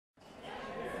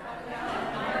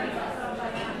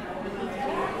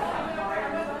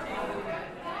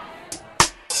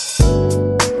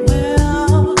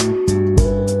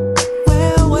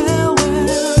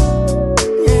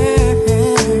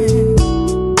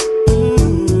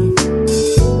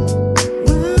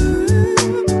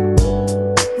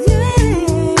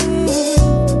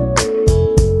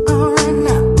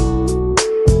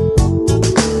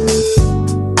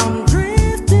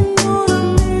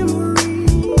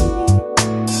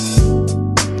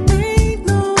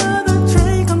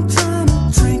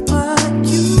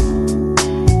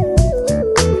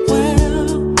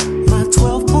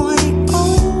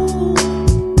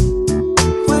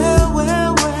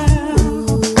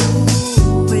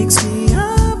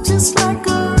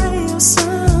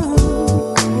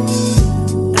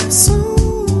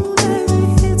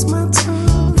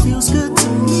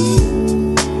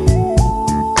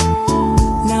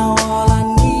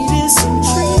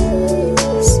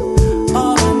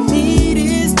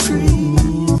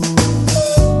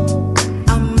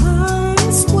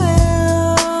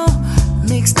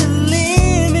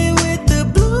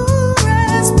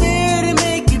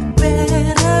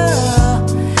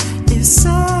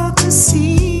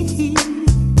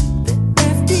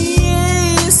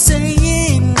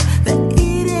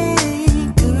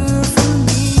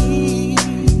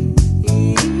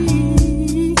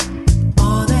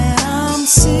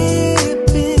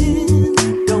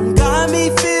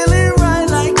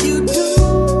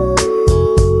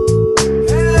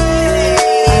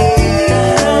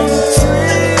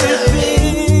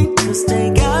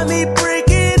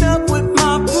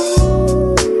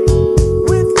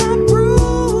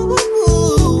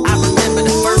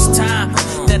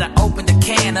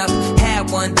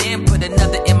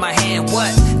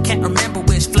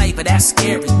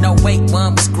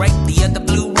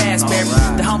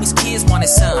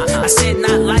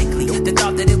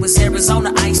was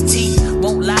Arizona iced tea.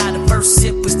 Won't lie, the first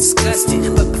sip was disgusting,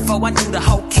 but before I knew the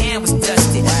whole can was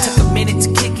dusted. Took a minute to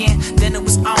kick in, then it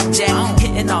was on Jack.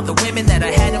 Hitting all the women that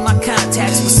I had in my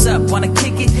contacts. What's up, wanna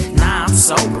kick it? Nah, I'm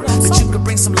sober, but you could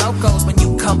bring some Lokos when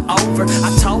you come over. I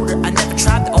told her I never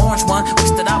tried the orange one.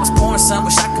 Wish that I was pouring some,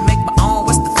 wish I could make my own.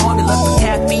 What's the formula for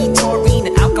caffeine, taurine,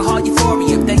 and alcohol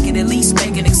euphoria? If they could at least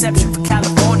make an exception for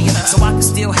California, so I can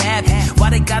still have it. Why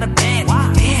they gotta ban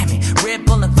it? Damn it, Red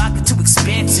Bull and vodka too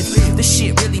expensive. This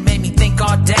shit really made me think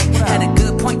all day. Had a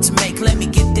good point to make, let me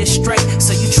get this straight.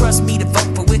 So you trust me to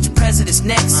vote for which president's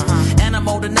next? And I'm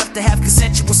old enough to have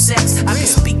consensual sex. I can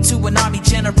speak to an army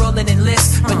general and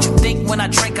enlist, but you think when I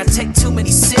drink I take too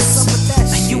many sips?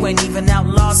 And you ain't even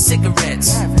outlaw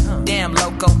cigarettes.